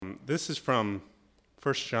This is from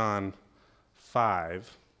 1 John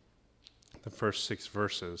 5, the first 6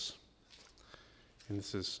 verses. And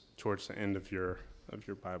this is towards the end of your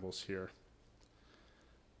Bibles here.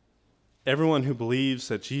 Everyone who believes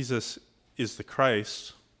that Jesus is the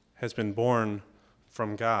Christ has been born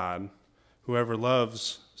from God. Whoever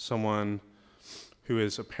loves someone who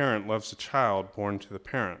is a parent loves a child born to the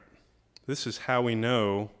parent. This is how we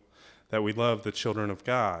know that we love the children of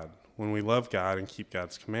God, when we love God and keep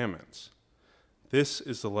God's commandments. This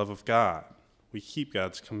is the love of God. We keep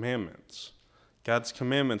God's commandments. God's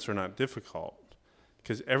commandments are not difficult,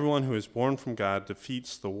 because everyone who is born from God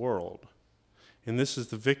defeats the world. And this is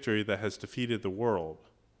the victory that has defeated the world,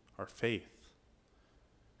 our faith.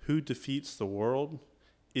 Who defeats the world?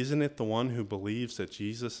 Isn't it the one who believes that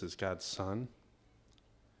Jesus is God's Son?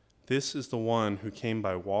 This is the one who came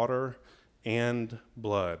by water and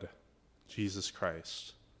blood, Jesus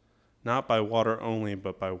Christ. Not by water only,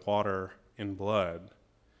 but by water and blood.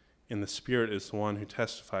 And the Spirit is the one who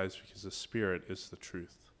testifies, because the Spirit is the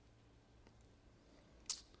truth.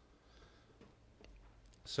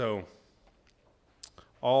 So,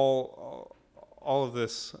 all of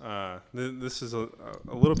this, this is a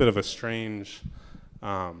little bit of a strange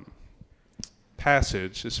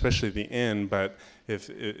passage, especially the end, but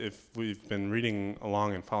if we've been reading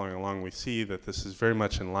along and following along, we see that this is very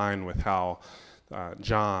much in line with how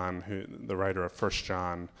John, the writer of 1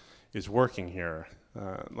 John, is working here.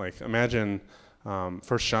 Imagine 1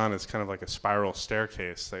 John is kind of like a spiral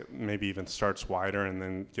staircase that maybe even starts wider and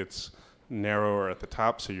then gets narrower at the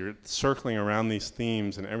top, so you're circling around these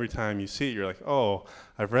themes, and every time you see it, you're like, oh,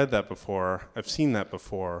 I've read that before, I've seen that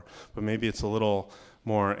before, but maybe it's a little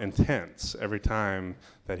more intense every time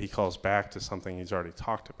that he calls back to something he's already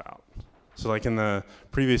talked about. So like in the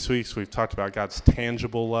previous weeks, we've talked about God's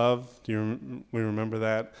tangible love. We remember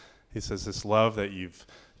that? He says this love that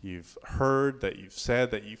you've heard, that you've said,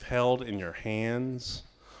 that you've held in your hands.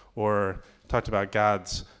 Or talked about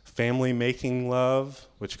God's family-making love,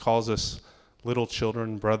 which calls us little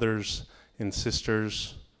children, brothers and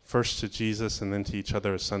sisters, first to Jesus and then to each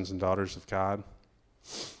other as sons and daughters of God.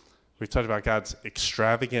 We've talked about God's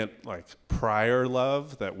extravagant, prior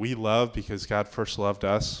love, that we love because God first loved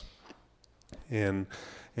us. And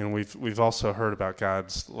we've also heard about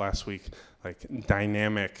God's, last week,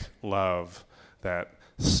 dynamic love that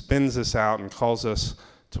spins us out and calls us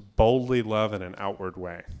to boldly love in an outward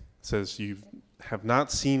way. It says you have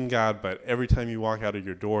not seen God, but every time you walk out of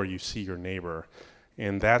your door, you see your neighbor.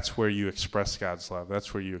 And that's where you express God's love.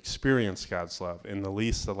 That's where you experience God's love. In the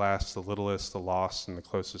least, the last, the littlest, the lost, and the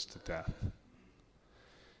closest to death.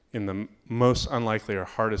 In the most unlikely or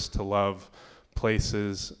hardest to love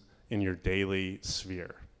places in your daily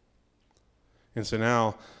sphere. And so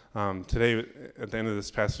now, today, at the end of this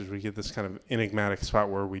passage, we get this kind of enigmatic spot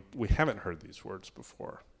where we haven't heard these words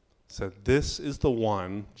before. So this is the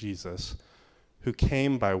one, Jesus, who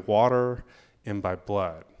came by water and by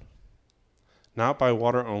blood. Not by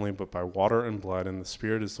water only, but by water and blood, and the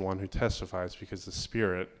Spirit is the one who testifies, because the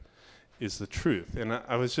Spirit is the truth. And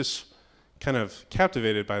I was just kind of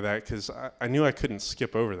captivated by that, because I knew I couldn't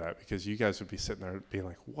skip over that, because you guys would be sitting there being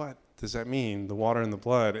like, what does that mean, the water and the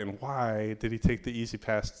blood, and why did he take the easy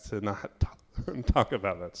pass to not talk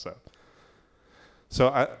about that stuff? So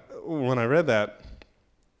when I read that,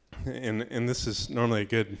 and this is normally a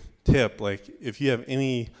good tip, if you have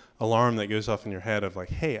any alarm that goes off in your head of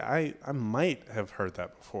hey, I might have heard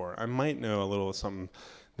that before, I might know a little of something,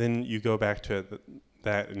 then you go back to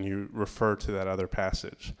that and you refer to that other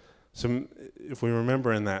passage. So if we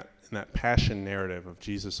remember in that passion narrative of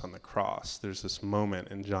Jesus on the cross, there's this moment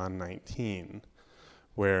in John 19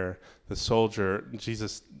 where the soldier,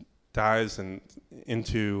 Jesus dies, and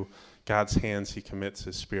into God's hands he commits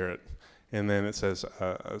his spirit. And then it says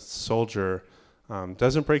a soldier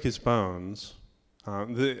doesn't break his bones.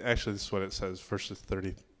 Actually, this is what it says, verses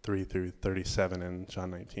 33 through 37 in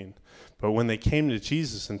John 19. But when they came to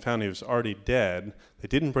Jesus and found he was already dead, they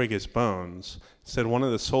didn't break his bones. Instead, one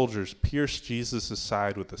of the soldiers pierced Jesus'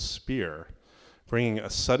 side with a spear, bringing a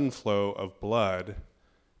sudden flow of blood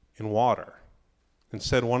and water.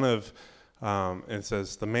 Instead, it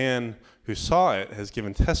says, the man who saw it has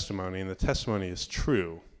given testimony, and the testimony is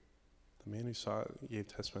true. The man who saw it gave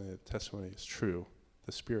testimony, the testimony is true.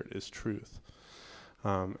 The Spirit is truth.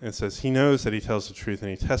 It says, he knows that he tells the truth, and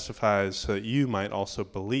he testifies so that you might also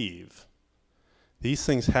believe. These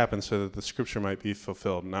things happen so that the scripture might be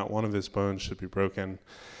fulfilled. Not one of his bones should be broken.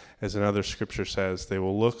 As another scripture says, they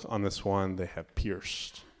will look on this one they have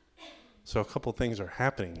pierced. So a couple things are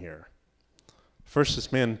happening here. First,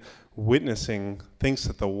 this man witnessing, thinks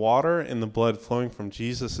that the water and the blood flowing from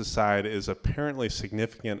Jesus' side is apparently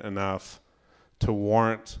significant enough to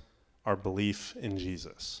warrant our belief in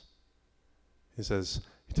Jesus. He says,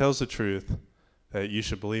 he tells the truth that you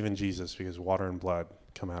should believe in Jesus because water and blood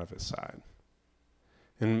come out of his side.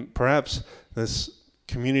 And perhaps this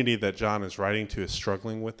community that John is writing to is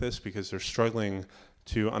struggling with this because they're struggling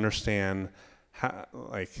to understand how,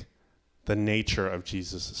 the nature of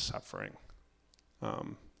Jesus' suffering.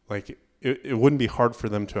 It wouldn't be hard for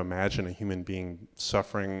them to imagine a human being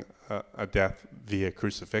suffering a death via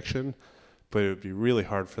crucifixion, but it would be really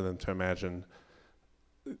hard for them to imagine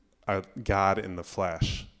a God in the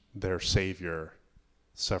flesh, their Savior,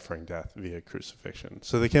 suffering death via crucifixion.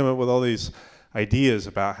 So they came up with all these ideas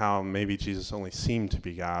about how maybe Jesus only seemed to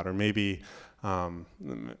be God, or maybe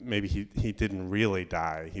he didn't really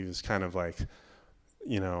die. He was kind of like,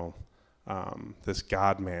 this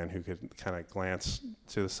God-man who could kind of glance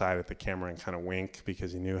to the side at the camera and kind of wink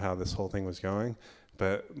because he knew how this whole thing was going.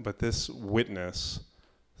 But this witness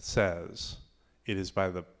says it is by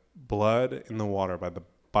the blood in the water, by the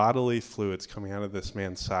bodily fluids coming out of this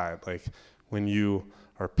man's side. Like when you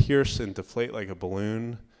are pierced and deflate like a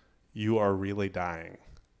balloon, you are really dying.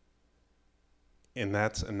 And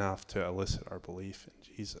that's enough to elicit our belief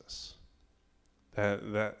in Jesus.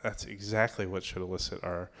 That's exactly what should elicit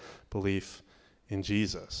our belief in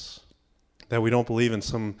Jesus. That we don't believe in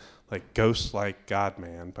some like ghost-like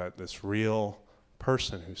God-man, but this real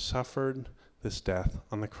person who suffered this death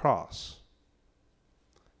on the cross.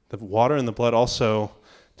 The water and the blood also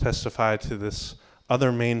testify to this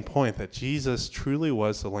other main point, that Jesus truly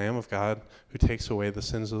was the Lamb of God who takes away the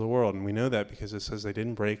sins of the world. And we know that because it says they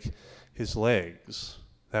didn't break his legs.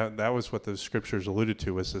 That was what those scriptures alluded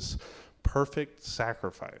to, was this perfect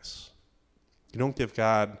sacrifice. You don't give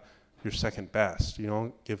God your second best. You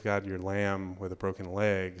don't give God your lamb with a broken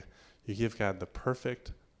leg. You give God the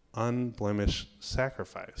perfect, unblemished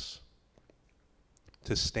sacrifice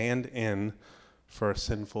to stand in for a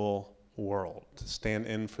sinful world, to stand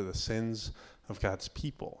in for the sins of God's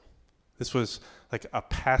people. This was like a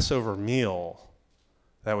Passover meal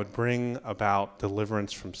that would bring about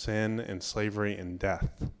deliverance from sin and slavery and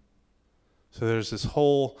death. So there's this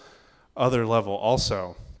whole other level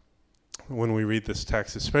also when we read this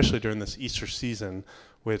text, especially during this Easter season,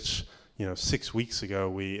 which 6 weeks ago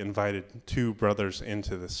we invited 2 brothers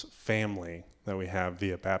into this family that we have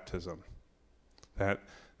via baptism. That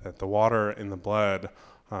the water and the blood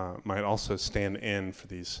might also stand in for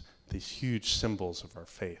these huge symbols of our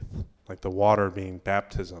faith, like the water being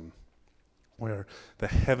baptism, where the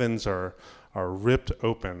heavens are ripped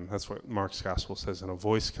open. That's what Mark's gospel says, and a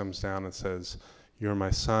voice comes down and says, "You are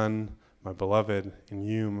my son, my beloved, in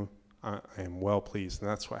you I am well pleased." And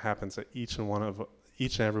that's what happens at each and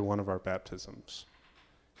every one of our baptisms.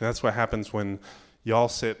 And that's what happens when y'all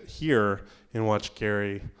sit here and watch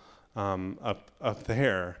Gary up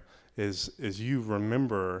there, is you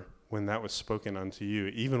remember when that was spoken unto you,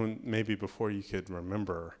 even when, maybe before you could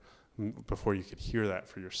remember, before you could hear that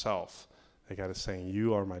for yourself. That God is saying,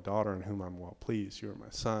 "You are my daughter in whom I'm well pleased. You are my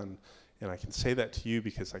son." And I can say that to you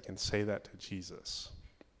because I can say that to Jesus.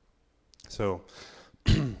 So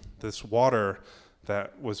this water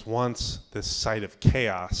that was once this site of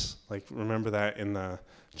chaos, like remember that in the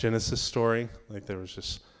Genesis story? Like there was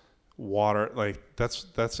just water, like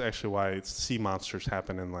that's actually why sea monsters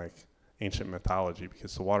happen in like ancient mythology,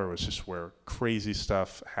 because the water was just where crazy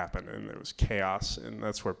stuff happened and there was chaos, and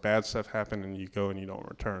that's where bad stuff happened and you go and you don't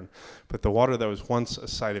return. But the water that was once a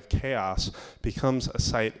site of chaos becomes a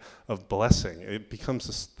site of blessing. It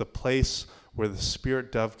becomes the place where the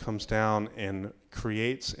Spirit dove comes down and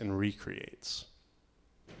creates and recreates.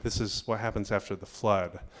 This is what happens after the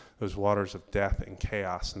flood, those waters of death and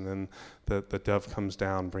chaos, and then the dove comes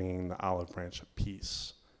down bringing the olive branch of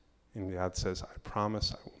peace. And God says, "I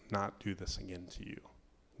promise I will not do this again to you.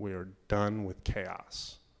 We are done with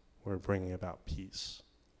chaos. We're bringing about peace."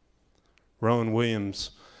 Rowan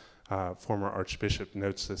Williams, former archbishop,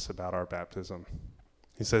 notes this about our baptism.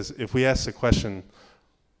 He says, if we ask the question,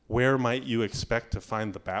 where might you expect to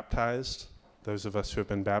find the baptized, those of us who have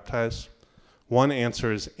been baptized, one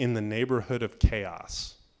answer is in the neighborhood of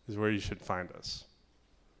chaos is where you should find us.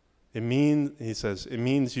 He says, it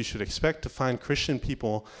means you should expect to find Christian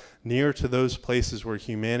people near to those places where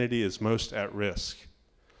humanity is most at risk,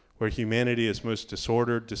 where humanity is most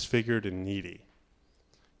disordered, disfigured, and needy.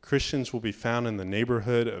 Christians will be found in the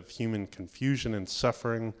neighborhood of human confusion and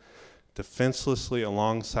suffering, defenselessly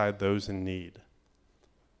alongside those in need.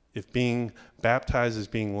 If being baptized is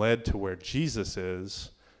being led to where Jesus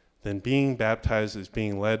is, then being baptized is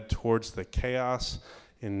being led towards the chaos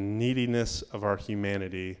and neediness of our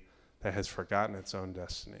humanity that has forgotten its own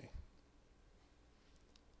destiny.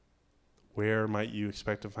 Where might you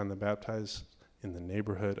expect to find the baptized? In the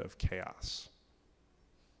neighborhood of chaos.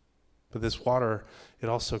 But this water, it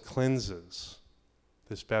also cleanses.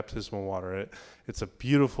 This baptismal water, it's a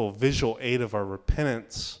beautiful visual aid of our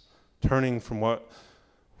repentance, turning from what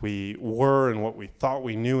we were and what we thought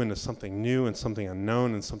we knew into something new and something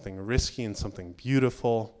unknown and something risky and something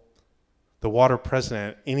beautiful. The water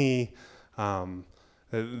present at any,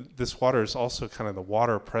 this water is also kind of the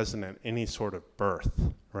water present at any sort of birth,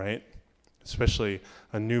 right? Especially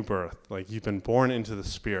a new birth, like you've been born into the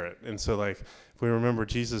Spirit. And so like, if we remember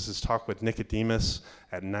Jesus' talk with Nicodemus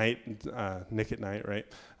at night, Nick at night, right?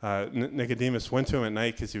 Nicodemus went to him at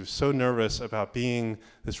night because he was so nervous about being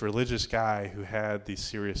this religious guy who had these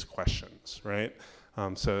serious questions, right?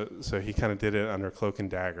 So he kind of did it under cloak and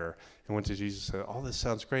dagger and went to Jesus and said, all this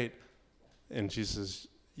sounds great. And Jesus says,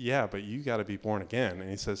 yeah, but you got to be born again. And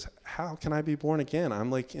he says, how can I be born again? I'm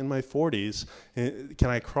like in my 40s. Can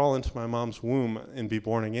I crawl into my mom's womb and be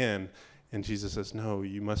born again? And Jesus says, no,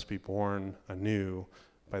 you must be born anew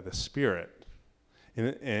by the Spirit.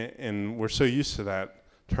 And we're so used to that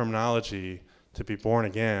terminology, to be born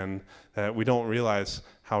again, that we don't realize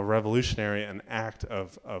how revolutionary an act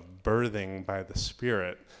of birthing by the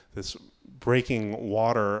Spirit, this breaking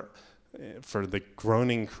water for the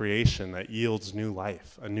groaning creation that yields new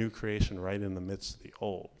life, a new creation right in the midst of the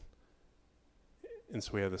old. And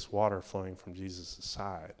so we have this water flowing from Jesus'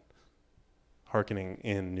 side, hearkening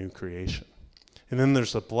in new creation. And then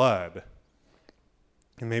there's the blood.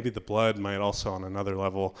 And maybe the blood might also, on another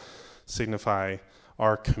level, signify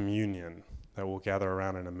our communion that we'll gather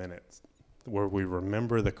around in a minute, where we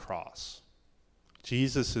remember the cross.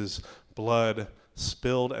 Jesus' blood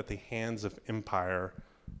spilled at the hands of empire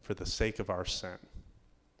for the sake of our sin.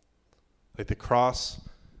 Like the cross,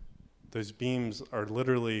 those beams are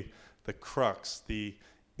literally the crux, the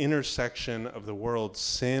intersection of the world's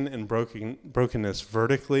sin and brokenness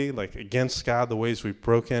vertically, like against God, the ways we've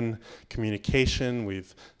broken communication,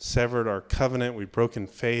 we've severed our covenant, we've broken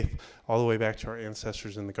faith, all the way back to our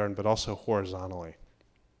ancestors in the garden, but also horizontally.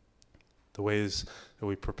 The ways that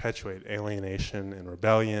we perpetuate alienation and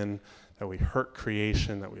rebellion, that we hurt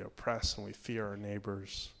creation, that we oppress and we fear our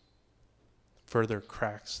neighbors. Further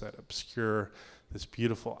cracks that obscure this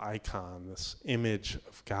beautiful icon, this image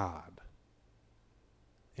of God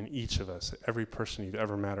in each of us, every person you've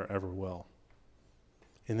ever met or ever will.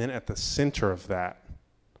 And then at the center of that,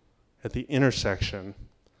 at the intersection,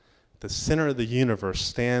 the center of the universe,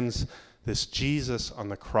 stands this Jesus on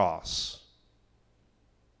the cross,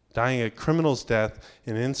 dying a criminal's death,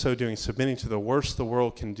 and in so doing, submitting to the worst the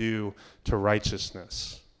world can do to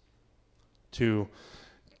righteousness. To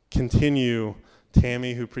continue,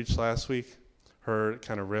 Tammy, who preached last week, her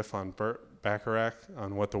kind of riff on Burt Bacharach,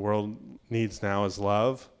 on what the world needs now is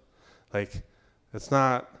love. Like, that's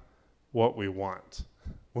not what we want.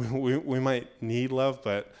 We might need love,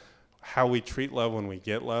 but how we treat love when we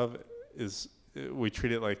get love is, we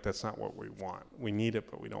treat it like that's not what we want. We need it,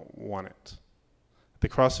 but we don't want it. The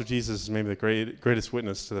cross of Jesus is maybe the greatest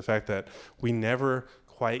witness to the fact that we never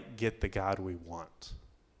quite get the God we want.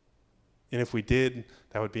 And if we did,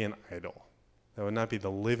 that would be an idol. That would not be the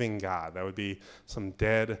living God. That would be some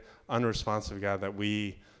dead, unresponsive God that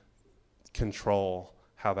we control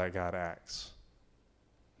how that God acts.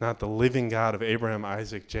 Not the living God of Abraham,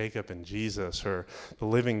 Isaac, Jacob, and Jesus, or the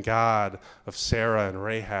living God of Sarah and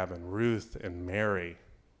Rahab and Ruth and Mary.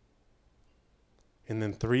 And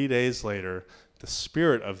then 3 days later, the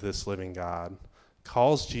Spirit of this living God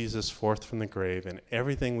calls Jesus forth from the grave, and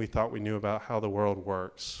everything we thought we knew about how the world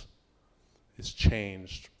works is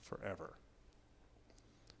changed forever.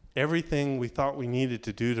 Everything we thought we needed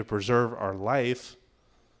to do to preserve our life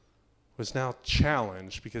was now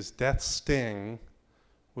challenged because death's sting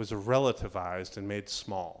was relativized and made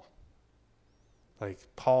small. Like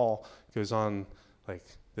Paul goes on like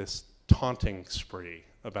this taunting spree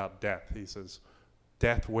about death. He says,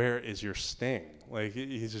 death, where is your sting? Like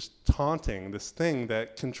he's just taunting this thing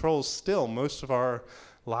that controls still most of our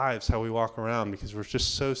lives, how we walk around, because we're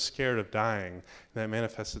just so scared of dying. And that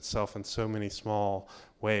manifests itself in so many small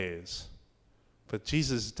ways. But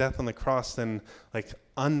Jesus' death on the cross then like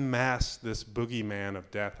unmasked this boogeyman of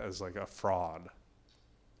death as like a fraud.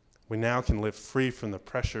 We now can live free from the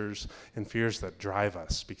pressures and fears that drive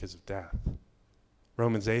us because of death.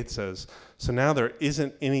 Romans 8 says, so now there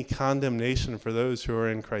isn't any condemnation for those who are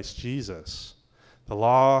in Christ Jesus. The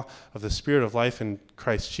law of the Spirit of life in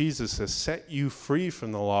Christ Jesus has set you free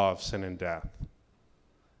from the law of sin and death.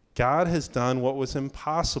 God has done what was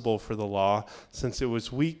impossible for the law since it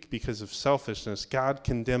was weak because of selfishness. God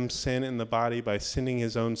condemned sin in the body by sending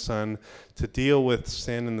his own Son to deal with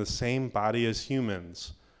sin in the same body as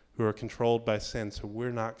humans who are controlled by sin. So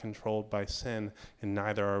we're not controlled by sin, and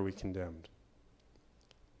neither are we condemned.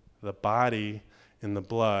 The body and the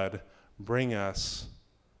blood bring us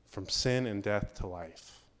from sin and death to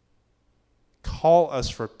life. Call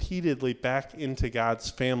us repeatedly back into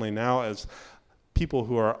God's family now as people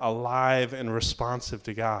who are alive and responsive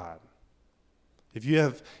to God. If you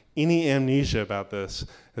have any amnesia about this,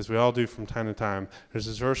 as we all do from time to time, there's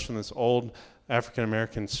this verse from this old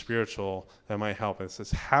African-American spiritual that might help. It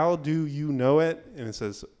says, how do you know it? And it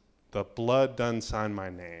says, the blood done sign my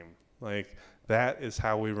name. Like, that is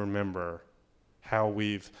how we remember how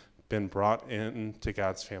we've been brought into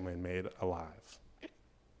God's family and made alive.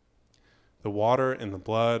 The water and the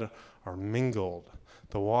blood are mingled.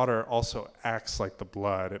 The water also acts like the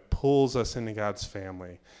blood. It pulls us into God's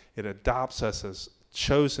family. It adopts us as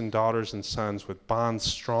chosen daughters and sons with bonds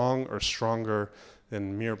strong or stronger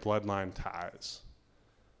than mere bloodline ties.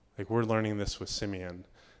 Like, we're learning this with Simeon,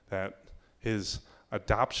 that his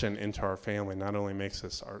adoption into our family not only makes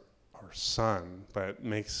us our son, but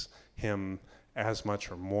makes him as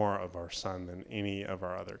much or more of our son than any of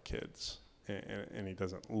our other kids. And he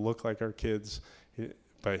doesn't look like our kids,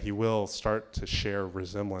 but he will start to share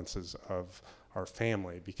resemblances of our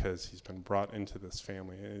family because he's been brought into this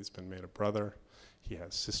family. He's been made a brother. He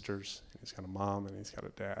has sisters. He's got a mom, and he's got a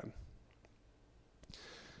dad.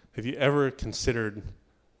 Have you ever considered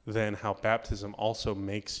then how baptism also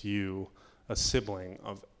makes you a sibling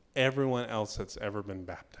of everyone else that's ever been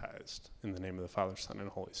baptized in the name of the Father, Son, and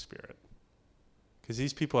Holy Spirit? Because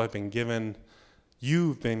these people have been given,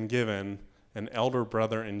 you've been given an elder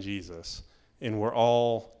brother in Jesus, and we're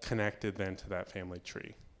all connected then to that family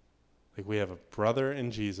tree. Like, we have a brother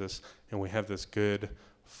in Jesus, and we have this good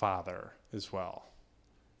father as well.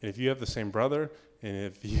 And if you have the same brother, and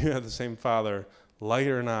if you have the same father, like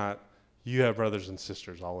it or not, you have brothers and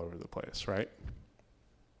sisters all over the place, right?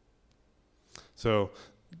 So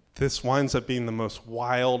this winds up being the most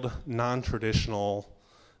wild, non-traditional,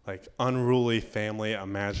 like unruly family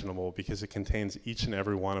imaginable, because it contains each and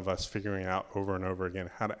every one of us figuring out over and over again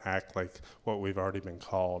how to act like what we've already been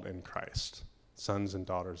called in Christ, sons and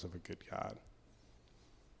daughters of a good God.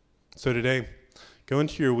 So today, go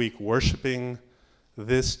into your week worshiping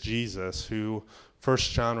this Jesus who, 1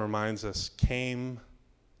 John reminds us, came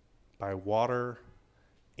by water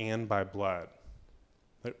and by blood.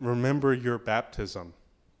 Remember your baptism.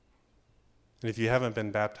 And if you haven't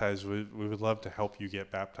been baptized, we would love to help you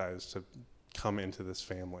get baptized to come into this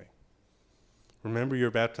family. Remember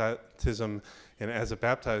your baptism, and as a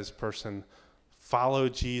baptized person, follow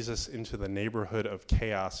Jesus into the neighborhood of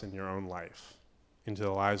chaos in your own life, into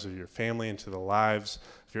the lives of your family, into the lives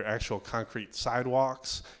of your actual concrete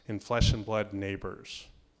sidewalks and flesh and blood neighbors.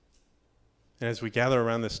 And as we gather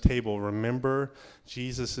around this table, remember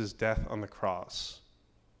Jesus' death on the cross,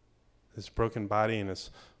 his broken body and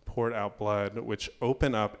his poured out blood, which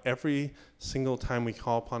open up every single time we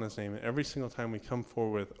call upon his name, and every single time we come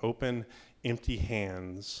forward with open, empty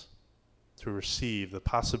hands to receive the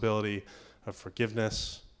possibility of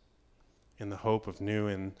forgiveness and the hope of new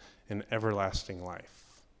and everlasting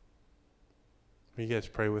life. Will you guys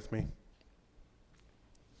pray with me?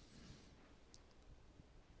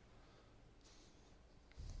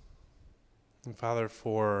 And Father,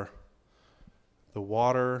 for the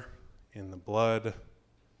water and the blood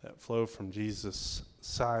that flow from Jesus'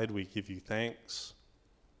 side, we give you thanks.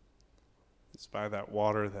 It's by that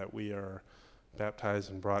water that we are baptized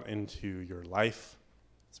and brought into your life.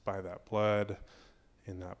 It's by that blood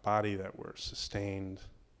and that body that we're sustained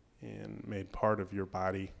and made part of your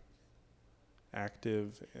body,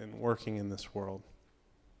 active and working in this world.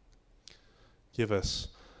 Give us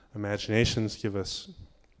imaginations, give us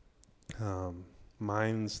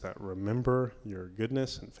minds that remember your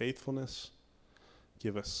goodness and faithfulness.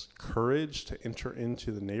 Give us courage to enter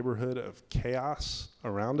into the neighborhood of chaos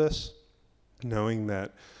around us, knowing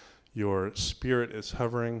that your Spirit is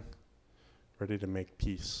hovering, ready to make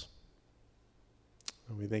peace.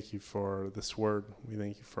 And we thank you for this word. We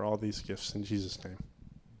thank you for all these gifts in Jesus' name.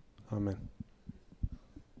 Amen.